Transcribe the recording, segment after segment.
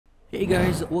Hey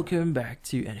guys, welcome back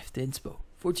to NFT Inspo.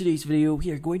 For today's video, we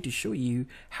are going to show you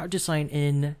how to sign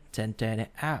in 1010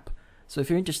 app. So if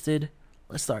you're interested,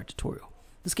 let's start the tutorial.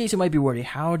 In this case, you might be wondering,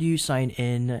 how do you sign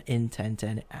in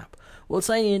 1010 app? Well,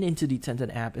 signing in into the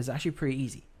 1010 app is actually pretty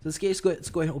easy. So in this case, let's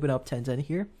go ahead and open up 1010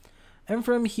 here. And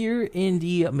from here in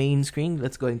the main screen,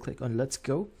 let's go ahead and click on Let's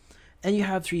Go. And you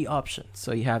have three options.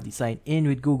 So you have the sign in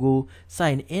with Google,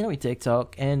 sign in with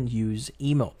TikTok, and use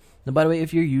email. Now, by the way,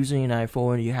 if you're using an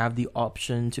iPhone, you have the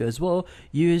option to as well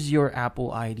use your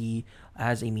Apple ID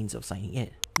as a means of signing in.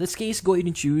 In this case, go ahead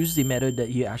and choose the method that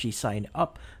you actually sign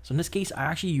up. So in this case, I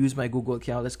actually use my Google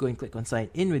account. Let's go and click on sign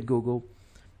in with Google.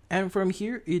 And from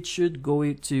here, it should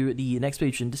go to the next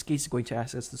page. In this case, it's going to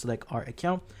ask us to select our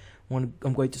account. I'm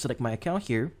going to select my account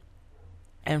here.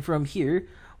 And from here,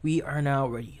 we are now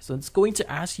ready. So it's going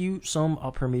to ask you some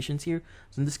permissions here.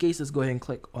 So in this case, let's go ahead and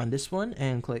click on this one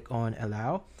and click on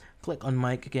allow. Click on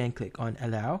mic again, click on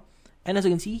allow. And as you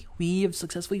can see, we have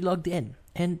successfully logged in.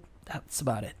 And that's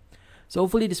about it. So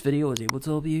hopefully this video was able to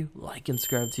help you. Like and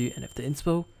subscribe to NFT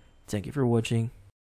Inspo. Thank you for watching.